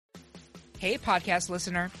Hey, podcast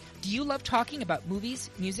listener. Do you love talking about movies,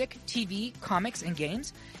 music, TV, comics, and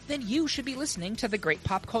games? Then you should be listening to The Great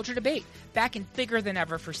Pop Culture Debate, back and bigger than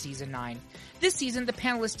ever for Season 9. This season, the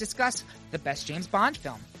panelists discuss the best James Bond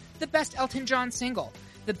film, the best Elton John single,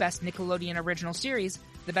 the best Nickelodeon original series,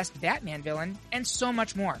 the best Batman villain, and so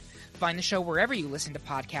much more. Find the show wherever you listen to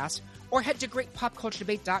podcasts, or head to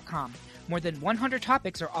greatpopculturedebate.com. More than 100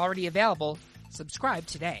 topics are already available. Subscribe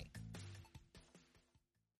today.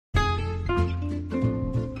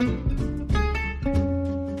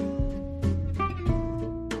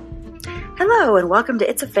 Hello and welcome to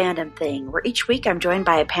It's a Fandom Thing, where each week I'm joined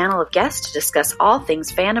by a panel of guests to discuss all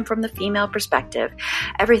things fandom from the female perspective.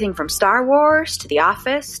 Everything from Star Wars, to The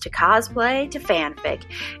Office, to cosplay, to fanfic.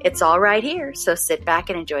 It's all right here, so sit back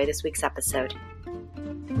and enjoy this week's episode.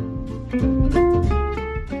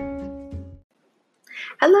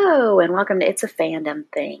 Hello and welcome to It's a Fandom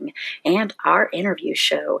Thing and our interview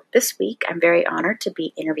show. This week I'm very honored to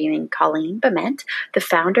be interviewing Colleen Bement, the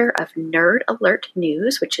founder of Nerd Alert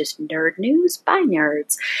News, which is nerd news by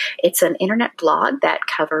nerds. It's an internet blog that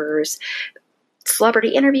covers celebrity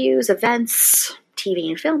interviews, events, TV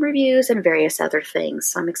and film reviews, and various other things.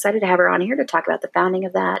 So I'm excited to have her on here to talk about the founding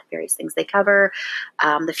of that, various things they cover,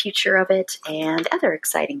 the future of it, and other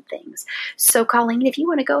exciting things. So Colleen, if you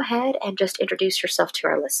want to go ahead and just introduce yourself to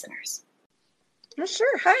our listeners. Well,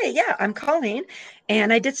 sure. Hi. Yeah, I'm Colleen,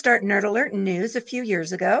 and I did start Nerd Alert News a few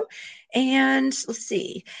years ago. And let's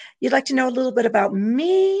see, you'd like to know a little bit about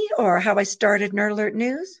me or how I started Nerd Alert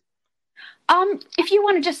News? If you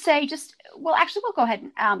want to just say, we'll go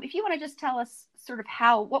ahead. If you want to just tell us sort of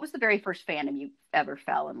what was the very first fandom you ever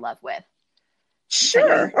fell in love with?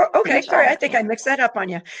 Sure. Okay. Sorry. I think I mixed that up on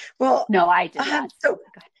you. Well, no, I did not.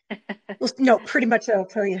 No, pretty much I'll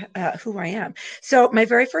tell you who I am. So my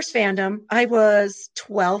very first fandom, I was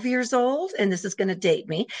 12 years old, and this is going to date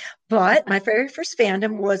me, but my very first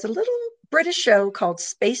fandom was a little British show called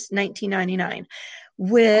Space 1999,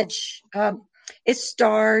 which it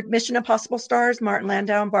starred Mission Impossible stars Martin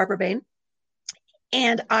Landau and Barbara Bain.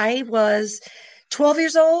 And I was 12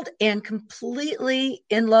 years old and completely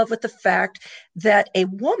in love with the fact that a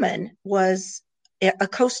woman was a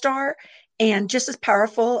co-star and just as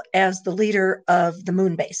powerful as the leader of the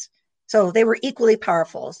moon base. So they were equally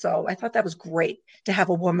powerful. So I thought that was great to have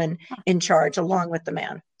a woman in charge along with the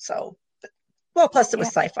man. So, well, plus it was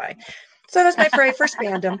sci-fi. So that was my very first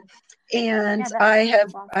fandom. And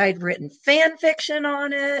I'd written fan fiction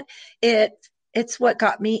on it. It's what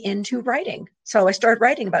got me into writing. So I started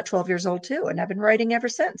writing about 12 years old too, and I've been writing ever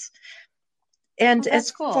since. And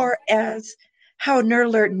as far as how Nerd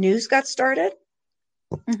Alert News got started,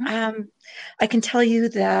 I can tell you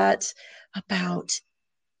that about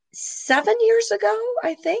 7 years ago,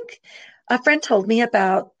 I think, a friend told me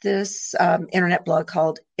about this internet blog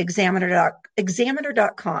called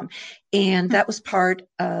Examiner.com. And that was part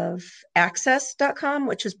of Access.com,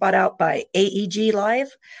 which was bought out by AEG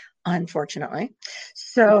Live, unfortunately.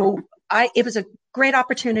 So it was a great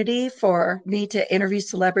opportunity for me to interview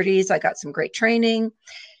celebrities. I got some great training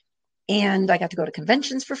and I got to go to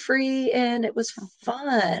conventions for free, and it was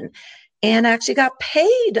fun. And I actually got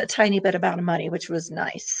paid a tiny bit amount of money, which was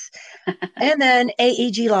nice. And then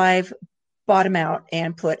AEG Live bought him out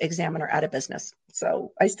and put Examiner out of business.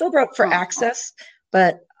 So I still wrote for Access,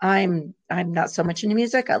 but I'm not so much into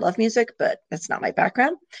music. I love music, but that's not my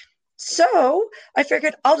background. So I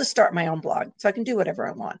figured I'll just start my own blog so I can do whatever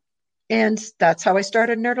I want. And that's how I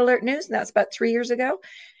started Nerd Alert News. And that's about 3 years ago.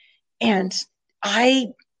 And I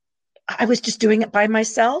was just doing it by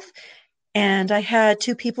myself. And I had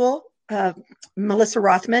two people, Melissa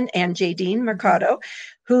Rothman and Jadine Mercado,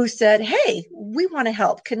 who said, hey, we want to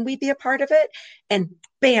help. Can we be a part of it? And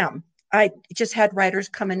bam, I just had writers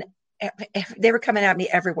coming. They were coming at me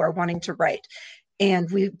everywhere wanting to write.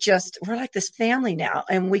 And we're like this family now.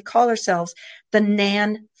 And we call ourselves the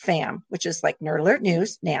Nan Fam, which is like Nerd Alert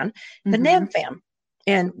News, Nan, the Nan Fam.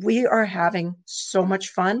 And we are having so much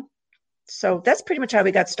fun. So that's pretty much how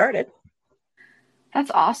we got started.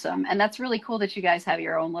 That's awesome. And that's really cool that you guys have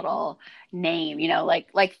your own little name,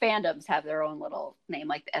 like fandoms have their own little name,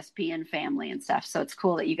 like the SPN family and stuff. So it's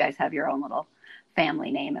cool that you guys have your own little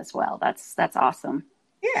family name as well. That's awesome.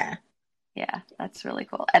 Yeah. Yeah, that's really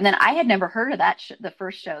cool. And then I had never heard of that, the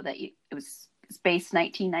first show that it was Space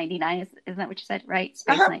 1999. Isn't that what you said? Right?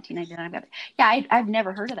 Space 1999. Yeah, I've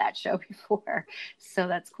never heard of that show before. So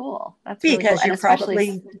that's cool. That's really because cool. You're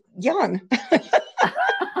probably young.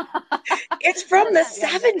 It's from the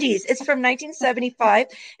 70s. It's from 1975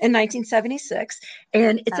 and 1976.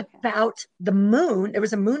 And it's about the moon. There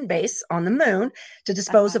was a moon base on the moon to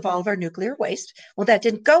dispose of all of our nuclear waste. Well, that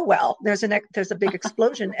didn't go well. There's a big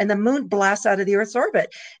explosion and the moon blasts out of the Earth's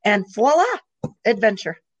orbit. And voila,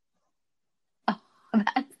 adventure.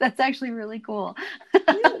 That's actually really cool.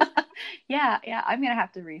 Yeah. I'm gonna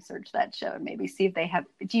have to research that show and maybe see if they have.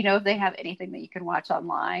 Do you know if they have anything that you can watch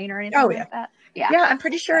online or anything like that? Yeah, I'm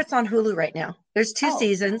pretty sure it's on Hulu right now. There's 2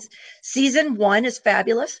 seasons. Season 1 is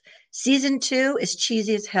fabulous. Season 2 is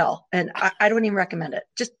cheesy as hell, and I don't even recommend it.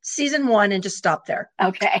 Just season 1 and just stop there.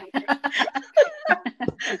 Okay.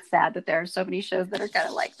 It's sad that there are so many shows that are kind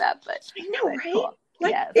of like that, but I know, right? Cool.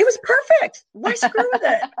 Like, it was perfect. Why screw with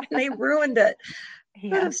it? And they ruined it.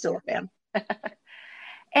 Yeah. But I'm still a fan.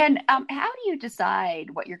 And how do you decide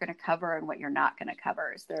what you're going to cover and what you're not going to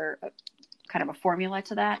cover? Is there kind of a formula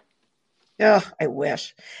to that? Oh, I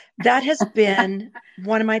wish. That has been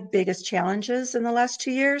one of my biggest challenges in the last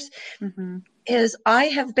 2 years. Is I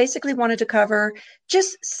have basically wanted to cover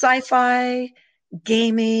just sci-fi,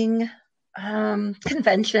 gaming,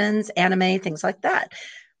 conventions, anime, things like that.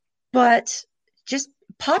 But just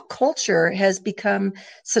pop culture has become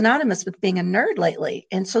synonymous with being a nerd lately.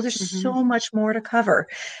 And so there's so much more to cover.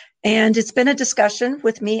 And it's been a discussion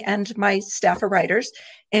with me and my staff of writers,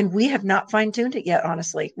 and we have not fine-tuned it yet,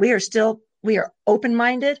 honestly. We are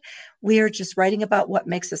open-minded. We are just writing about what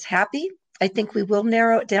makes us happy. I think we will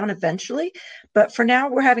narrow it down eventually. But for now,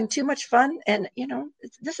 we're having too much fun. And,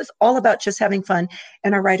 this is all about just having fun.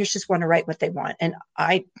 And our writers just want to write what they want. And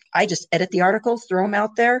I just edit the articles, throw them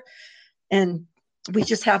out there, and we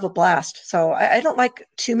just have a blast. So I don't like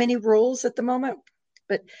too many rules at the moment,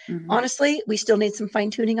 but honestly, we still need some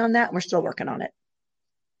fine tuning on that. And we're still working on it.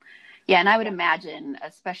 Yeah. And I would imagine,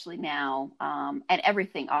 especially now, and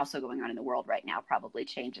everything also going on in the world right now probably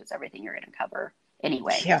changes everything you're going to cover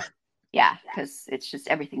anyway. Yeah. Yeah. Because it's just,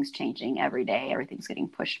 everything's changing every day. Everything's getting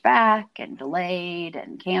pushed back and delayed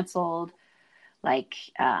and canceled. Like,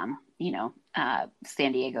 San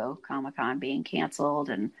Diego Comic-Con being canceled,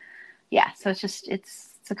 and so it's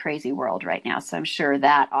a crazy world right now. So I'm sure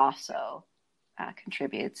that also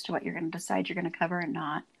contributes to what you're going to decide you're going to cover and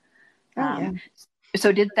not.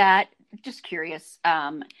 So just curious,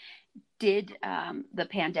 did the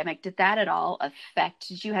pandemic, did that at all affect,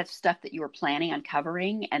 did you have stuff that you were planning on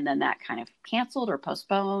covering and then that kind of canceled or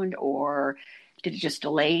postponed, or did it just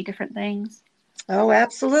delay different things? Oh,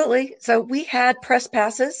 absolutely. So we had press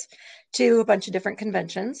passes to a bunch of different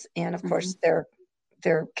conventions, and of course they're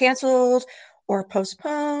canceled or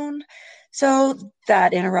postponed. So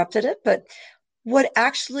that interrupted it. But what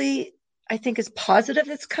actually I think is positive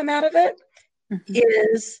that's come out of it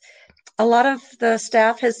is a lot of the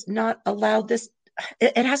staff has not allowed this.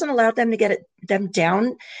 It hasn't allowed them to get them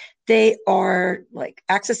down. They are like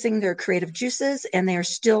accessing their creative juices, and they are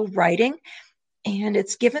still writing. And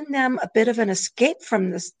it's given them a bit of an escape from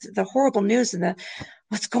the horrible news and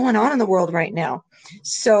what's going on in the world right now.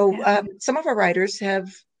 So some of our writers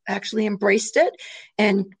have actually embraced it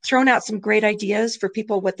and thrown out some great ideas for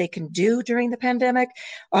people, what they can do during the pandemic,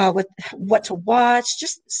 what to watch,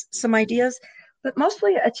 just some ideas. But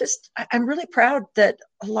mostly I'm really proud that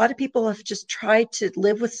a lot of people have just tried to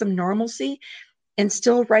live with some normalcy and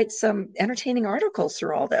still write some entertaining articles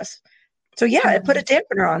through all this. So it put a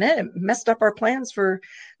dampener on it. It messed up our plans for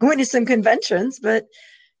going to some conventions, but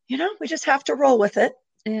we just have to roll with it.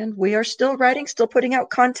 And we are still writing, still putting out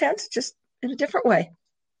content, just in a different way.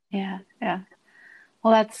 Yeah.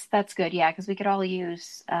 Well, that's good. Yeah, because we could all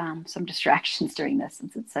use some distractions during this,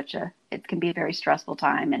 since it can be a very stressful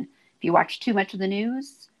time. And if you watch too much of the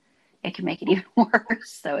news, it can make it even worse.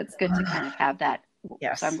 So it's good to kind of have that.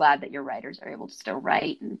 Yes. So I'm glad that your writers are able to still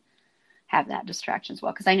write and have that distraction as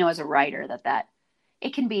well. Because I know as a writer that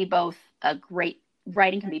it can be both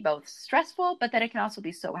writing can be both stressful, but that it can also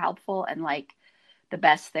be so helpful and like the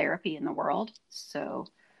best therapy in the world. So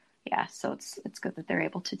so it's good that they're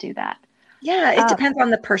able to do that. Yeah, it depends on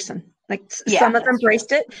the person. Like some have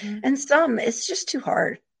embraced it, and some it's just too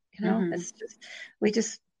hard. It's just we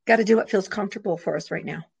just got to do what feels comfortable for us right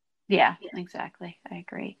now. Yeah, exactly. I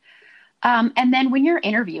agree. And then when you're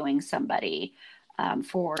interviewing somebody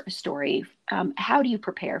for a story, how do you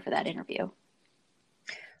prepare for that interview?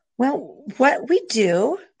 Well, what we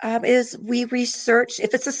do is we research,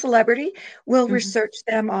 if it's a celebrity, we'll research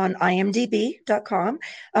them on imdb.com,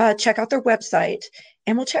 check out their website,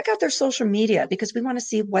 and we'll check out their social media because we want to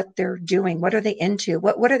see what they're doing. What are they into?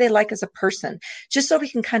 What are they like as a person? Just so we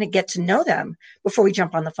can kind of get to know them before we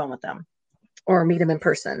jump on the phone with them or meet them in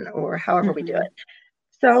person or however we do it.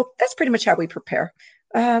 So that's pretty much how we prepare.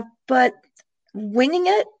 But winging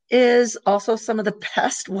it is also some of the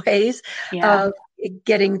best ways Yeah. of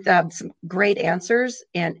getting some great answers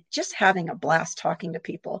and just having a blast talking to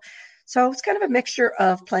people. So it's kind of a mixture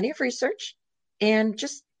of plenty of research and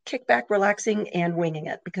just kick back, relaxing, and winging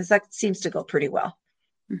it, because that seems to go pretty well.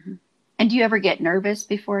 Mm-hmm. And do you ever get nervous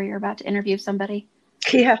before you're about to interview somebody?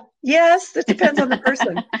 Yeah. Yes. It depends on the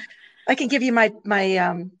person. I can give you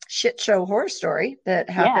my shit show horror story that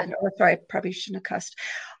happened. Yeah. Oh, sorry, I probably shouldn't have cussed.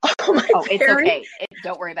 Oh, my It's okay.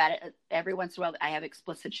 Don't worry about it. Every once in a while, I have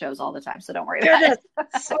explicit shows all the time, so don't worry about it.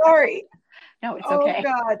 Sorry. No, it's Oh, okay.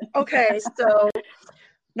 God. Okay, so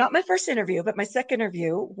not my first interview, but my second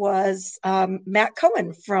interview was Matt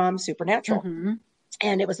Cohen from Supernatural. Mm-hmm.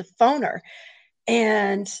 And it was a phoner.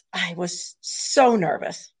 And I was so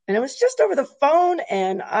nervous. And it was just over the phone.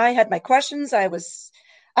 And I had my questions. I was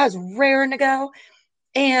raring to go.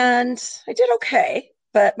 And I did okay.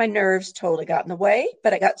 But my nerves totally got in the way.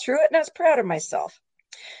 But I got through it, and I was proud of myself.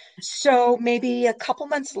 So maybe a couple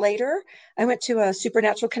months later, I went to a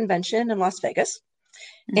Supernatural convention in Las Vegas.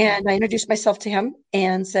 And I introduced myself to him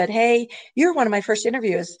and said, "Hey, you're one of my first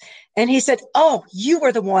interviews." And he said, "Oh, you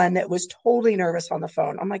were the one that was totally nervous on the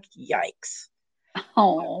phone." I'm like, yikes.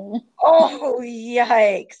 Oh,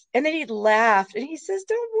 Yikes. And then he laughed and he says,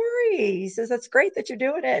 "Don't worry." He says, "That's great that you're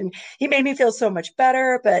doing it." And he made me feel so much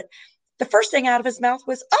better. But the first thing out of his mouth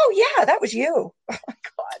was, "Oh, yeah, that was you." Oh, my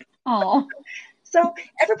God. Oh. So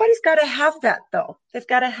everybody's got to have that, though. They've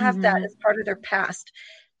got to have Mm-hmm. that as part of their past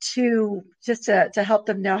to help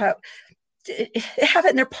them know how to have it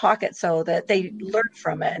in their pocket so that they learn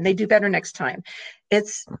from it and they do better next time. And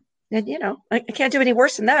I can't do any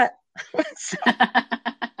worse than that.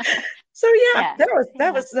 So yeah,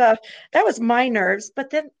 that was my nerves. But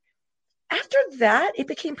then after that, it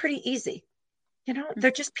became pretty easy. They're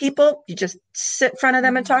just people. You just sit in front of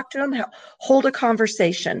them and talk to them, hold a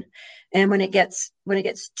conversation. And when it gets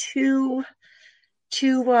too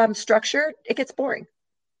structured, it gets boring.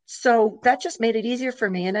 So that just made it easier for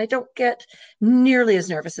me, and I don't get nearly as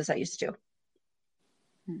nervous as I used to.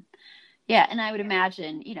 Yeah, and I would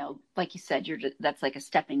imagine, like you said, that's like a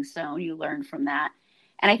stepping stone. You learn from that.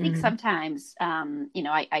 And I think sometimes,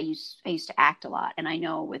 I used to act a lot, and I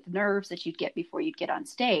know with nerves that you'd get before you'd get on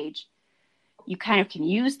stage, you kind of can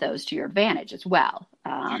use those to your advantage as well.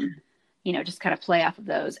 Just kind of play off of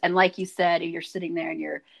those. And like you said, you're sitting there and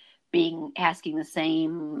you're asking the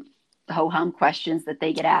same ho-hum questions that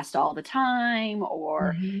they get asked all the time,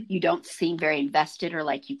 or you don't seem very invested or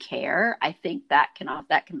like you care. I think that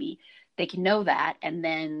can be, they can know that and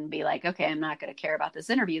then be like, okay, I'm not going to care about this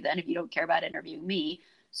interview then if you don't care about interviewing me.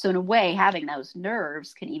 So in a way, having those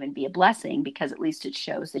nerves can even be a blessing, because at least it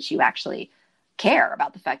shows that you actually care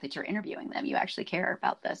about the fact that you're interviewing them. You actually care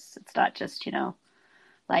about this. It's not just,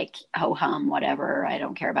 like ho-hum, whatever. I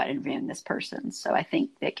don't care about interviewing this person. So I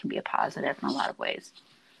think it can be a positive in a lot of ways.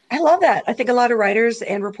 I love that. I think a lot of writers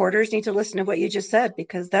and reporters need to listen to what you just said,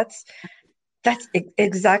 because that's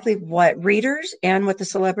exactly what readers and what the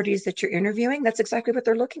celebrities that you're interviewing, that's exactly what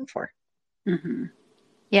they're looking for. Mm-hmm.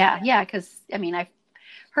 Yeah. Because I've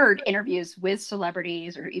heard interviews with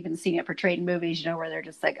celebrities or even seen it portrayed in movies, where they're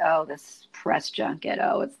just like, oh, this press junket,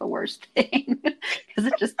 oh, it's the worst thing, because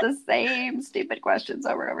it's just the same stupid questions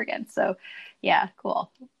over and over again. So yeah,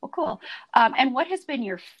 cool. Well, cool. And what has been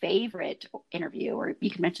your favorite interview? Or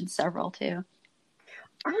you can mention several too.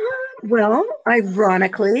 Well,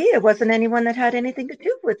 ironically, it wasn't anyone that had anything to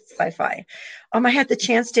do with sci-fi. I had the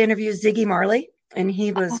chance to interview Ziggy Marley, and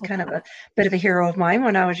he was kind of a bit of a hero of mine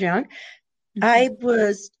when I was young. I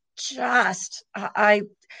was I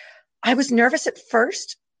was nervous at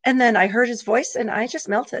first, and then I heard his voice and I just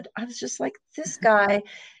melted. I was just like, this guy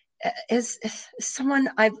is someone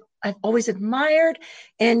I've always admired.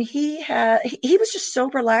 And he was just so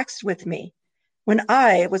relaxed with me when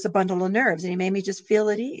I was a bundle of nerves, and he made me just feel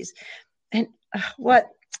at ease. And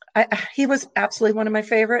he was absolutely one of my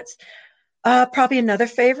favorites. Probably another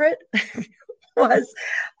favorite was,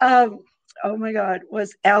 oh my God,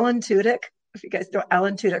 was Alan Tudyk. If you guys know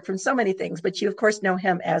Alan Tudyk from so many things, but you of course know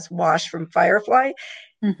him as Wash from Firefly.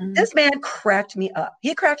 This man cracked me up.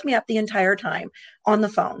 He cracked me up the entire time on the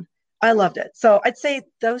phone. I loved it. So I'd say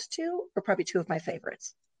those two are probably two of my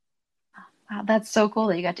favorites. Wow, that's so cool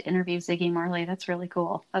that you got to interview Ziggy Marley. That's really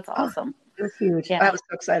cool. That's awesome. It was huge. Yeah. I was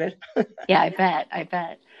so excited. Yeah, I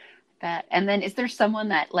bet. And then is there someone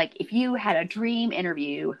that, like, if you had a dream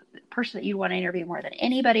interview, the person that you'd want to interview more than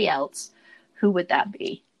anybody else, who would that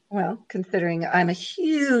be? Well, considering I'm a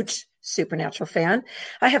huge Supernatural fan,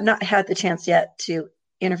 I have not had the chance yet to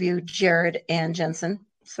interview Jared and Jensen.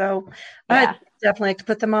 So I'd definitely like to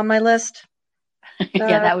put them on my list.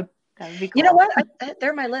 Yeah, that That would be cool. You know what?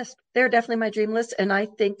 They're my list. They're definitely my dream list. And I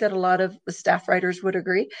think that a lot of the staff writers would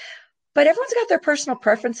agree. But everyone's got their personal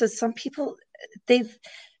preferences. Some people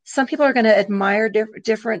are going to admire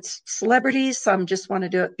different celebrities. Some just want to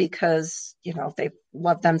do it because, they've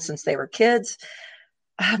loved them since they were kids.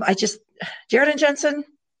 Jared and Jensen,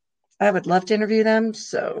 I would love to interview them.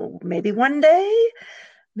 So maybe one day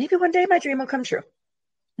my dream will come true.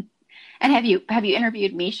 And have you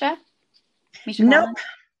interviewed Misha? Nope.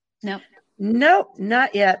 Nope. Nope,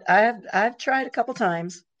 not yet. I've tried a couple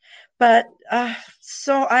times, but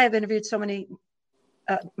so I have interviewed so many.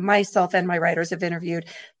 Myself and my writers have interviewed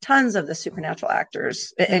tons of the supernatural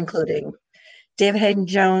actors, including David Hayden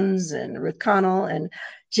Jones and Ruth Connell and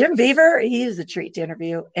Jim Beaver. He is a treat to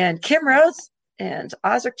interview, and Kim Rhodes and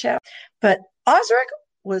Osric Chap. But Osric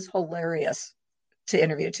was hilarious to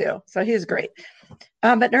interview too, so he was great.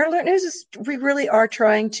 But Nerd Alert News we really are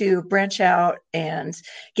trying to branch out and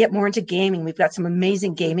get more into gaming. We've got some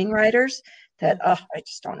amazing gaming writers that I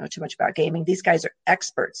just don't know too much about gaming. These guys are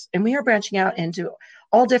experts, and we are branching out into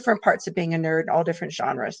all different parts of being a nerd, all different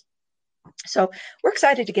genres. So we're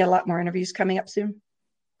excited to get a lot more interviews coming up soon.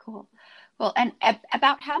 Cool. Well, and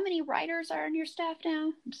about how many writers are on your staff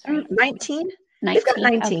now? I'm sorry. 19. 19. We've got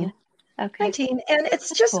 19. Okay. 19. And it's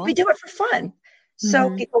That's just, cool. we do it for fun.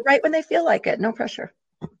 So people write when they feel like it. No pressure.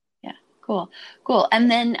 Yeah. Cool.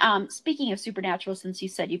 And then speaking of Supernatural, since you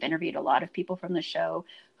said you've interviewed a lot of people from the show,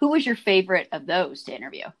 who was your favorite of those to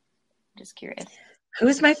interview? Just curious.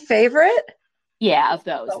 Who's my favorite? Yeah, of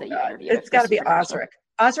those that you interviewed. It's got to be Osric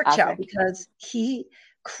Chow, because he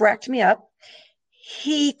cracked me up.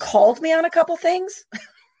 He called me on a couple things.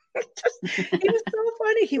 He was so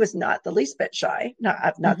funny. He was not the least bit shy.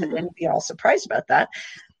 Not that anyone be all surprised about that,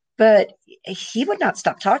 but he would not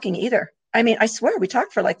stop talking either. I mean, I swear we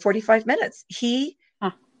talked for like 45 minutes. He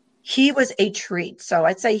was a treat. So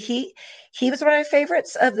I'd say he was one of my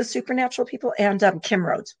favorites of the supernatural people, and Kim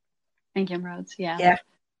Rhodes. And Kim Rhodes, yeah.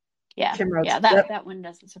 Kim Rhodes. Yeah, that one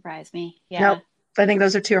doesn't surprise me. Yeah. Nope. I think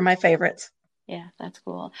those are two of my favorites. Yeah, that's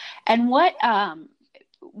cool. And what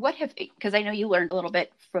because I know you learned a little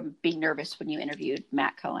bit from being nervous when you interviewed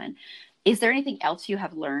Matt Cohen. Is there anything else you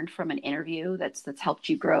have learned from an interview that's helped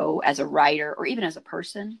you grow as a writer or even as a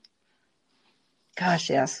person? Gosh,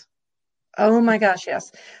 yes. Oh my gosh,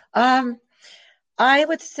 yes. I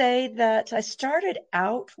would say that I started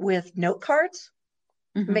out with note cards.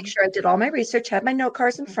 Make sure I did all my research, had my note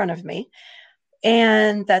cards in front of me.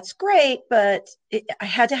 And that's great, but I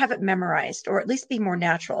had to have it memorized, or at least be more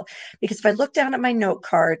natural. Because if I looked down at my note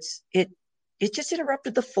cards, it just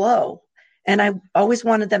interrupted the flow. And I always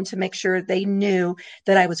wanted them to make sure they knew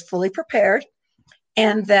that I was fully prepared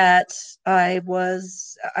and that I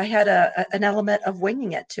had an element of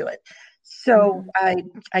winging it to it. So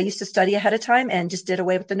I used to study ahead of time and just did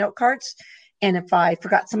away with the note cards. And if I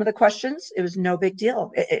forgot some of the questions, it was no big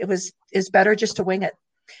deal. It's better just to wing it.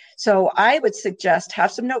 So I would suggest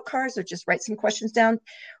have some note cards or just write some questions down,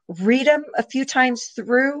 read them a few times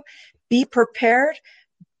through, be prepared,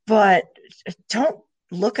 but don't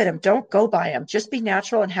look at them. Don't go by them. Just be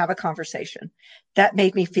natural and have a conversation. That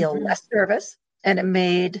made me feel less nervous, and it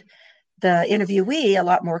made the interviewee a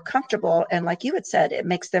lot more comfortable. And like you had said, it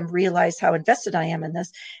makes them realize how invested I am in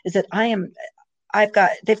this, is that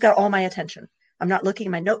they've got all my attention. I'm not looking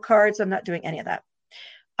at my note cards. I'm not doing any of that.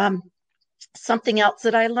 Something else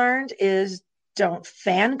that I learned is don't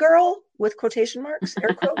fangirl, with quotation marks,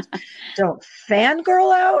 air quotes. Don't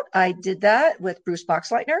fangirl out. I did that with Bruce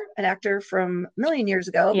Boxleitner, an actor from a million years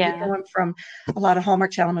ago. Yeah. You know him from a lot of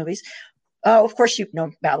Hallmark Channel movies. Of course, you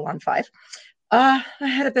know Babylon 5. I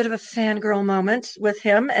had a bit of a fangirl moment with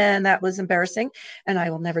him, and that was embarrassing. And I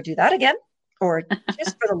will never do that again. Or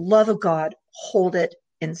just for the love of God, hold it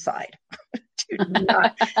inside. Do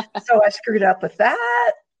not. So I screwed up with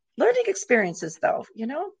that. Learning experiences, though,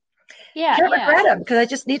 Yeah. Can't regret them, because I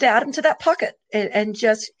just need to add them to that pocket and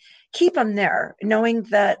just keep them there, knowing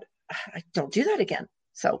that I don't do that again.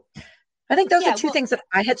 So I think those are two things that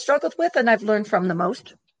I had struggled with and I've learned from the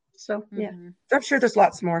most. So yeah, I'm sure there's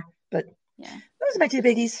lots more, but those are my two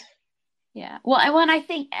biggies. Yeah. Well, I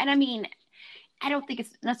think, and I mean, I don't think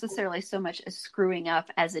it's necessarily so much as screwing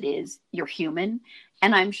up as it is you're human.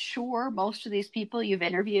 And I'm sure most of these people you've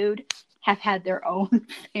interviewed have had their own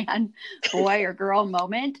fan boy or girl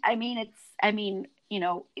moment. I mean,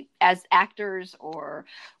 as actors or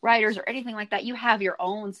writers or anything like that, you have your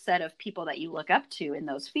own set of people that you look up to in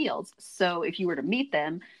those fields. So if you were to meet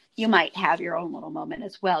them, you might have your own little moment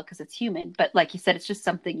as well, because it's human. But like you said, it's just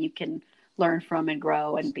something you can learn from and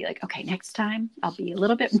grow and be like, okay, next time I'll be a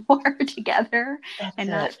little bit more together. That's and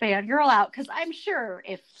not fangirl out. Because I'm sure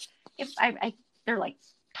if they're like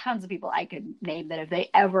tons of people I could name that if they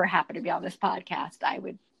ever happen to be on this podcast, I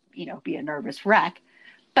would, be a nervous wreck.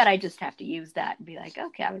 But I just have to use that and be like,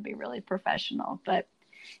 okay, I would be really professional. But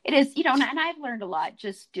it is, and I've learned a lot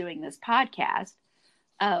just doing this podcast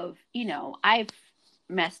of, I've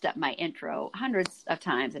messed up my intro hundreds of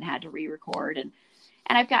times and had to re-record, and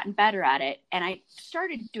I've gotten better at it. And I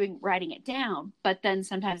started writing it down, but then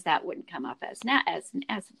sometimes that wouldn't come up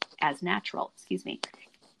as natural, excuse me.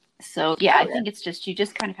 So yeah, I think it's just, you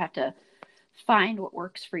just kind of have to find what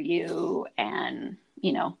works for you and,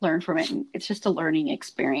 learn from it. And it's just a learning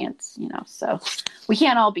experience, so we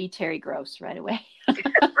can't all be Terry Gross right away.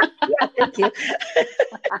 Yeah, thank you.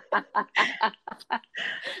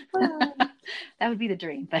 That would be the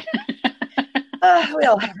dream, but we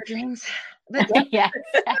all have our dreams. But yeah,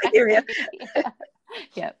 I hear you.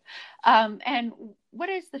 Yep. And what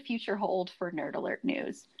does the future hold for Nerd Alert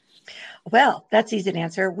News? Well, that's easy to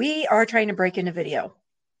answer. We are trying to break into video.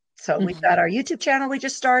 So we've got our YouTube channel we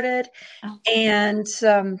just started, and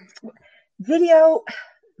video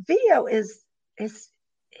is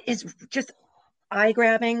just eye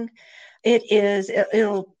grabbing. It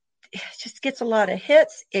just gets a lot of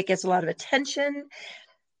hits. It gets a lot of attention.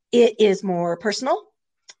 It is more personal.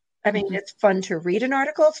 I mean, it's fun to read an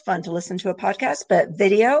article. It's fun to listen to a podcast, but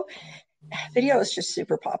video is just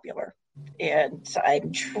super popular. And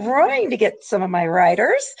I'm trying to get some of my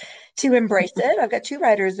writers to embrace it. I've got 2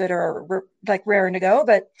 writers that are like raring to go,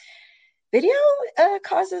 but video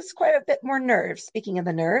causes quite a bit more nerves. Speaking of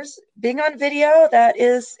the nerves, being on video,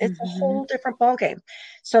 it's a whole different ballgame.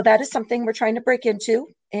 So that is something we're trying to break into,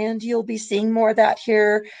 and you'll be seeing more of that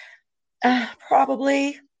here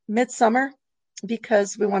probably midsummer,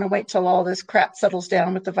 because we want to wait till all this crap settles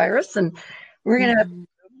down with the virus, and we're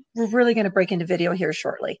really going to break into video here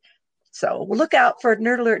shortly. So we'll look out for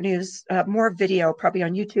Nerd Alert News, more video probably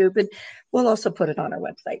on YouTube, and we'll also put it on our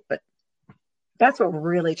website. But that's what we're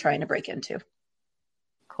really trying to break into.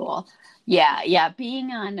 Cool. Yeah.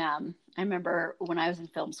 Being on, I remember when I was in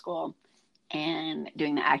film school and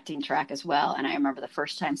doing the acting track as well. And I remember the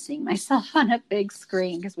first time seeing myself on a big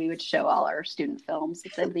screen, because we would show all our student films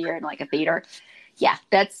at the end of the year in like a theater. Yeah,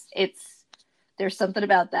 there's something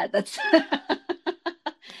about that.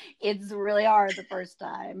 It's really hard the first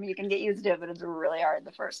time. You can get used to it, but it's really hard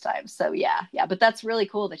the first time. So yeah. But that's really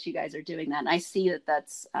cool that you guys are doing that. And I see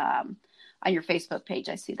that's on your Facebook page.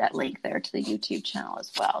 I see that link there to the YouTube channel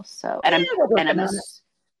as well. So, and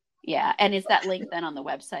is that link then on the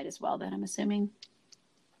website as well, then I'm assuming?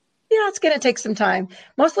 Yeah, it's going to take some time.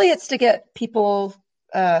 Mostly it's to get people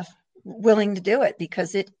willing to do it,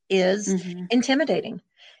 because it is intimidating.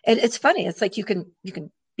 And it's funny. It's like you can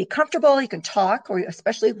be comfortable, you can talk, or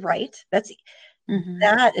especially write. That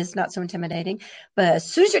is not so intimidating. But as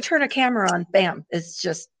soon as you turn a camera on, bam, it's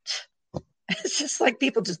just like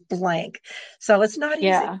people just blank. So it's not easy.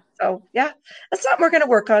 Yeah. So yeah, that's something we're going to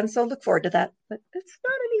work on. So look forward to that. But it's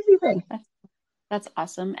not an easy thing. That's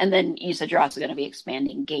awesome. And then you said you're also going to be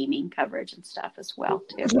expanding gaming coverage and stuff as well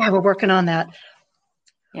too. Yeah, we're working on that.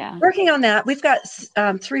 Yeah. Working on that. We've got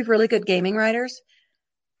 3 really good gaming writers.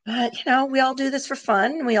 But, we all do this for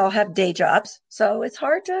fun. We all have day jobs. So it's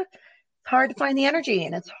hard to find the energy,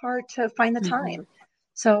 and it's hard to find the time.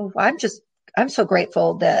 So I'm so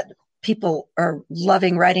grateful that people are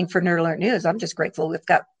loving writing for Nerd Alert News. I'm just grateful we've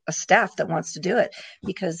got a staff that wants to do it,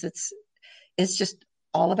 because it's just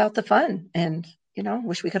all about the fun. And,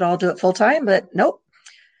 wish we could all do it full time, but nope.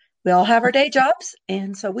 We all have our day jobs.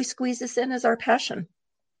 And so we squeeze this in as our passion.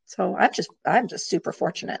 So I'm just super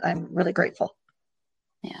fortunate. I'm really grateful.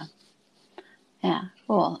 Yeah,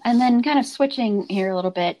 cool. And then kind of switching here a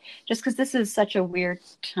little bit, just because this is such a weird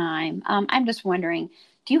time, I'm just wondering,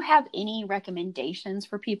 do you have any recommendations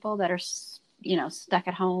for people that are, stuck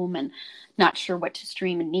at home and not sure what to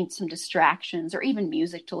stream and need some distractions, or even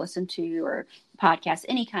music to listen to, or podcasts,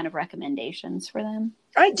 any kind of recommendations for them?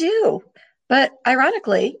 I do. But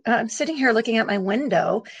ironically, I'm sitting here looking at my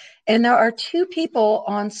window, and there are 2 people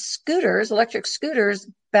on electric scooters,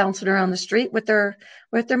 bouncing around the street with their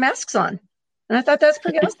masks on. And I thought that's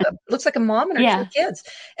pretty awesome. It looks like a mom and her 2 kids,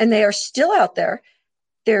 and they are still out there.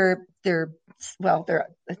 They're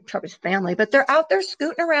probably family, but they're out there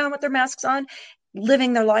scooting around with their masks on,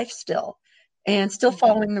 living their life still, and still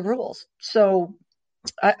following the rules. So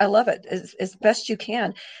I love it as best you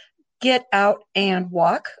can. Get out and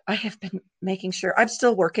walk. I have been making sure I'm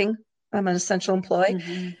still working. I'm an essential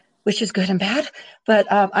employee, which is good and bad, but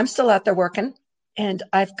I'm still out there working, and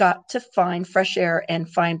I've got to find fresh air and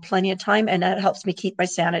find plenty of time. And that helps me keep my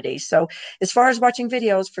sanity. So as far as watching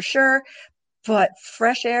videos, for sure, but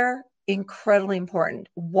fresh air, incredibly important.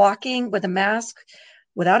 Walking with a mask,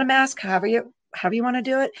 without a mask, however however you want to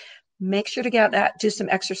do it, make sure to get out, do some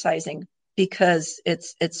exercising, because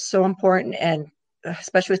it's so important. And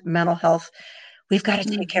especially with mental health, we've got to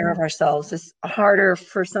take care of ourselves. It's harder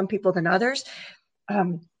for some people than others.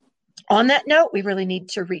 On that note, we really need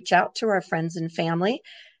to reach out to our friends and family,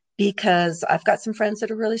 because I've got some friends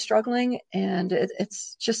that are really struggling, and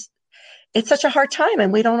it's such a hard time,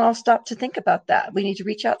 and we don't all stop to think about that. We need to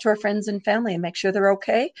reach out to our friends and family and make sure they're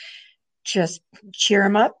okay. Just cheer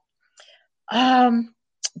them up.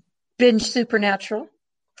 Binge Supernatural.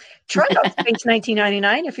 Try out Space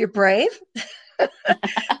 1999 if you're brave.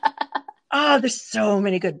 There's so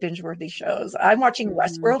many good binge-worthy shows. I'm watching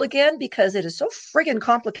Westworld again because it is so friggin'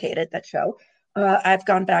 complicated, that show. I've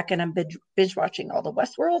gone back and I'm binge watching all the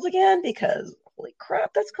Westworlds again because holy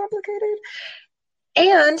crap, that's complicated.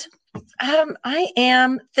 And I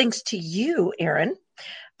am, thanks to you, Erin,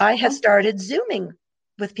 I have started Zooming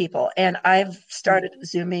with people, and I've started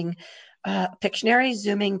Zooming Pictionary,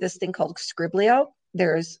 Zooming this thing called Scriblio.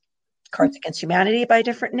 There's Cards Against Humanity by a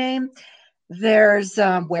different name. There's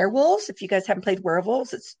Werewolves. If you guys haven't played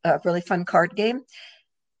Werewolves, it's a really fun card game.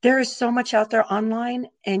 There is so much out there online,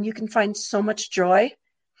 and you can find so much joy.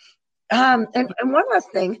 And one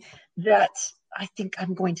last thing that I think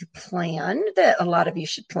I'm going to plan, that a lot of you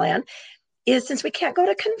should plan, is since we can't go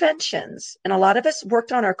to conventions, and a lot of us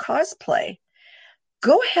worked on our cosplay,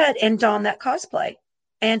 go ahead and don that cosplay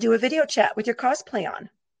and do a video chat with your cosplay on.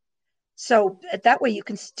 So that way you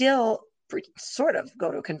can still sort of go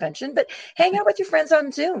to a convention, but hang out with your friends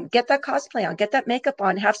on Zoom, get that cosplay on, get that makeup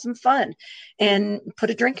on, have some fun, and put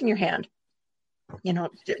a drink in your hand. You know,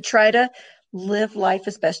 try to live life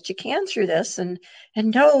as best you can through this, and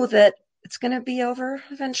know that it's going to be over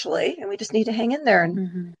eventually, and we just need to hang in there.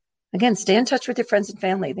 And again, stay in touch with your friends and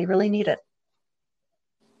family. They really need it.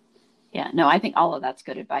 Yeah, no, I think all of that's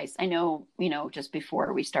good advice. I know, just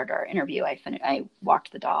before we started our interview, I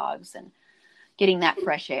walked the dogs, and getting that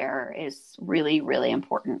fresh air is really, really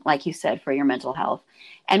important, like you said, for your mental health.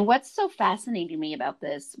 And what's so fascinating to me about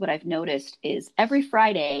this, what I've noticed is every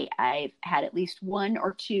Friday I've had at least one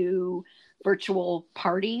or two virtual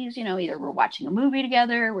parties. Either we're watching a movie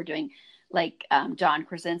together, we're doing like John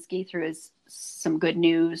Krasinski through his Some Good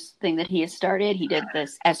News thing that he has started. He did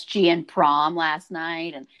this SGN prom last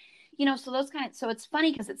night, and so so it's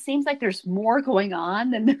funny because it seems like there's more going on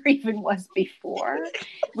than there even was before,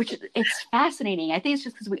 which it's fascinating. I think it's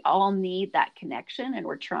just because we all need that connection, and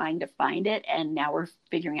we're trying to find it. And now we're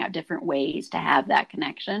figuring out different ways to have that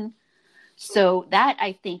connection. So that,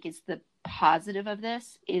 I think, is the positive of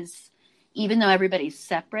this, is even though everybody's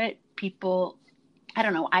separate, people, I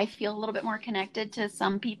don't know, I feel a little bit more connected to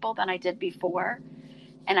some people than I did before.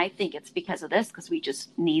 And I think it's because of this, because we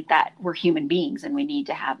just need that. We're human beings, and we need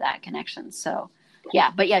to have that connection. So,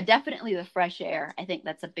 yeah. But yeah, definitely the fresh air. I think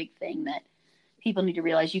that's a big thing that people need to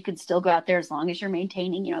realize. You can still go out there as long as you're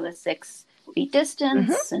maintaining, the 6 feet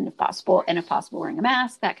distance, and if possible, wearing a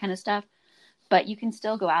mask, that kind of stuff. But you can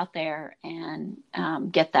still go out there and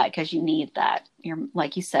get that, because you need that.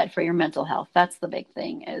 Like you said, for your mental health. That's the big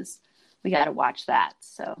thing, is we got to watch that.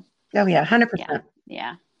 So. Oh yeah, 100%.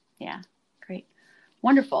 Yeah. Great.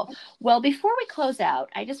 Wonderful. Well, before we close out,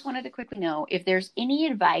 I just wanted to quickly know if there's any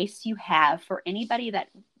advice you have for anybody that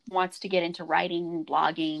wants to get into writing,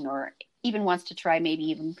 blogging, or even wants to try maybe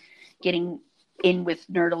even getting in with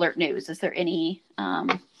Nerd Alert News. Is there any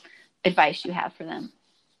advice you have for them?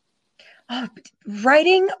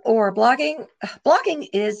 Writing or blogging? Blogging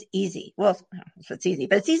is easy. Well, it's easy,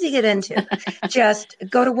 but it's easy to get into. Just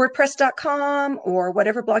go to WordPress.com or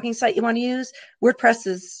whatever blogging site you want to use. WordPress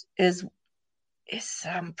is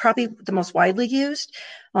probably the most widely used,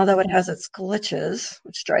 although it has its glitches,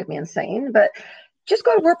 which drive me insane. But just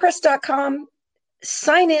go to WordPress.com,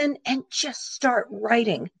 sign in, and just start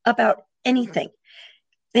writing about anything.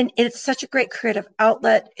 And it's such a great creative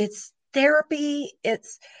outlet. It's therapy.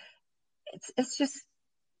 It's just,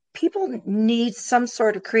 people need some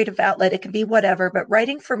sort of creative outlet. It can be whatever, but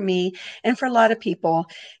writing for me and for a lot of people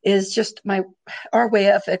is just our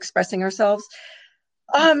way of expressing ourselves.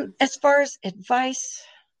 As far as advice,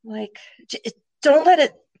 like, don't let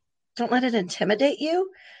it intimidate you.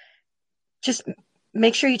 Just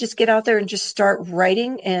make sure you just get out there and just start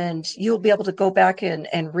writing, and you'll be able to go back and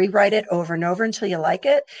rewrite it over and over until you like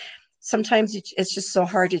it. Sometimes it's just so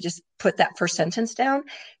hard to just put that first sentence down.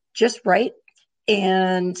 Just write.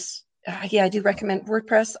 And I do recommend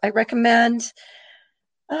WordPress. I recommend,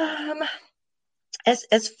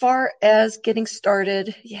 as far as getting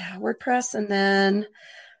started, WordPress. And then,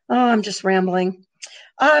 I'm just rambling.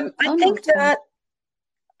 I think that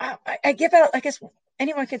I give out, I guess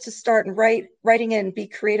anyone gets to start and writing and be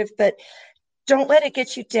creative, but don't let it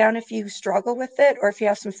get you down if you struggle with it or if you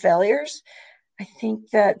have some failures. I think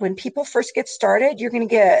that when people first get started, you're going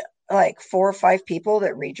to get like 4 or 5 people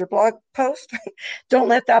that read your blog post. Don't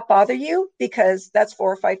let that bother you, because that's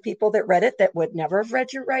 4 or 5 people that read it that would never have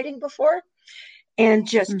read your writing before. And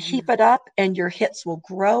just keep it up, and your hits will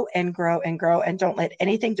grow and grow and grow. And don't let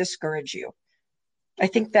anything discourage you. I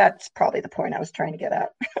think that's probably the point I was trying to get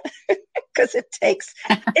at. Because it takes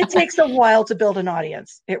a while to build an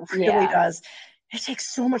audience. It really does. It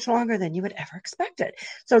takes so much longer than you would ever expect it.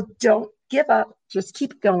 So don't give up. Just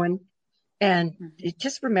keep going. And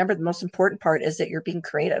just remember, the most important part is that you're being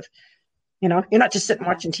creative. You know, you're not just sitting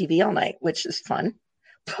watching TV all night, which is fun,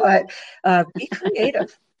 but be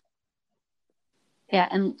creative. Yeah.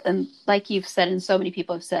 And like you've said, and so many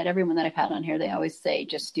people have said, everyone that I've had on here, they always say,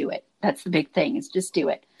 just do it. That's the big thing, is just do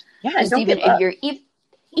it. Yeah. Just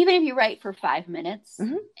even if you write for 5 minutes,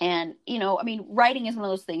 and, you know, I mean, writing is one of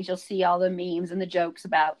those things, you'll see all the memes and the jokes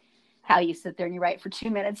about how you sit there and you write for 2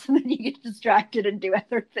 minutes and then you get distracted and do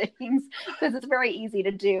other things, because it's very easy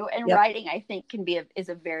to do. And writing, I think, can be a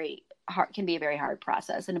very hard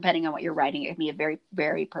process. And depending on what you're writing, it can be a very,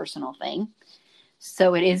 very personal thing.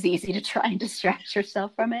 So it is easy to try and distract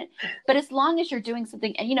yourself from it. But as long as you're doing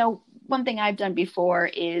something, and, you know, one thing I've done before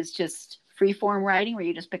is just free form writing, where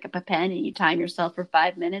you just pick up a pen and you time yourself for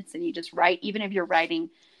 5 minutes and you just write. Even if you're writing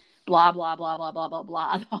blah, blah, blah, blah, blah, blah,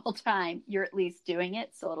 blah the whole time, you're at least doing it.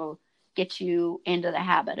 So it'll get you into the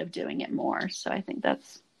habit of doing it more. So I think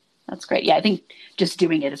that's great. Yeah, I think just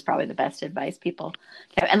doing it is probably the best advice people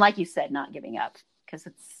have. And like you said, not giving up, because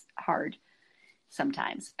it's hard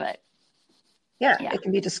sometimes. But yeah, it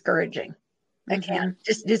can be discouraging. I can't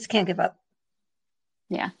just can't give up.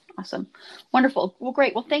 Yeah. Awesome. Wonderful. Well,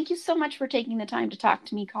 great. Well, thank you so much for taking the time to talk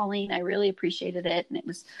to me, Colleen. I really appreciated it. And it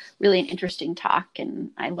was really an interesting talk,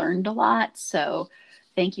 and I learned a lot. So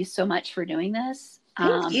thank you so much for doing this.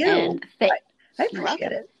 Thank you. And I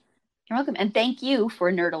appreciate it. You're welcome. And thank you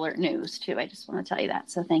for Nerd Alert News too. I just want to tell you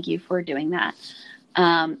that. So thank you for doing that.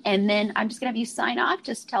 And then I'm just going to have you sign off.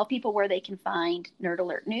 Just tell people where they can find Nerd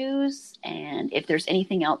Alert News, and if there's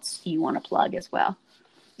anything else you want to plug as well.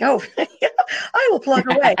 Oh, I will plug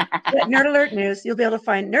away. At Nerd Alert News, you'll be able to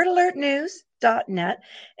find nerdalertnews.net,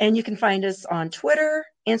 and you can find us on Twitter,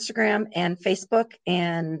 Instagram, and Facebook,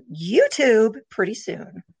 and YouTube pretty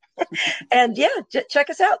soon. And check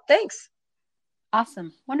us out. Thanks.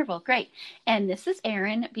 Awesome. Wonderful. Great. And this is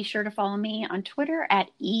Erin. Be sure to follow me on Twitter at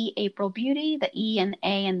 @eaprilbeauty. The E and the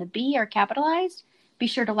A and the B are capitalized. Be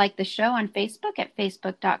sure to like the show on Facebook at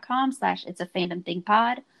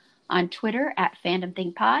facebook.com/itsafandom_thing_pod. On Twitter at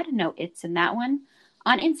 @fandomthingpod. No it's in that one.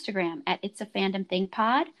 On Instagram at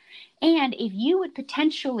 @itsafandom_thing_pod. And if you would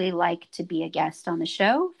potentially like to be a guest on the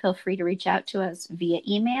show, feel free to reach out to us via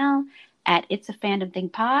email at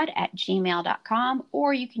itsafandom_thing_pod@gmail.com,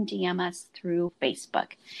 or you can DM us through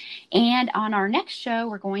Facebook. And on our next show,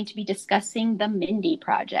 we're going to be discussing the Mindy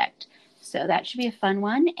Project. So that should be a fun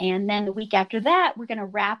one. And then the week after that, we're going to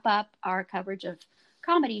wrap up our coverage of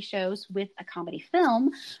comedy shows with a comedy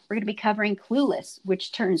film. We're going to be covering Clueless,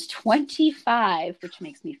 which turns 25, which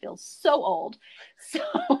makes me feel so old. So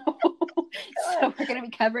we're going to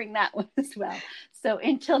be covering that one as well. So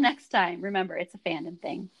until next time, remember, it's a fandom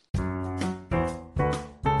thing.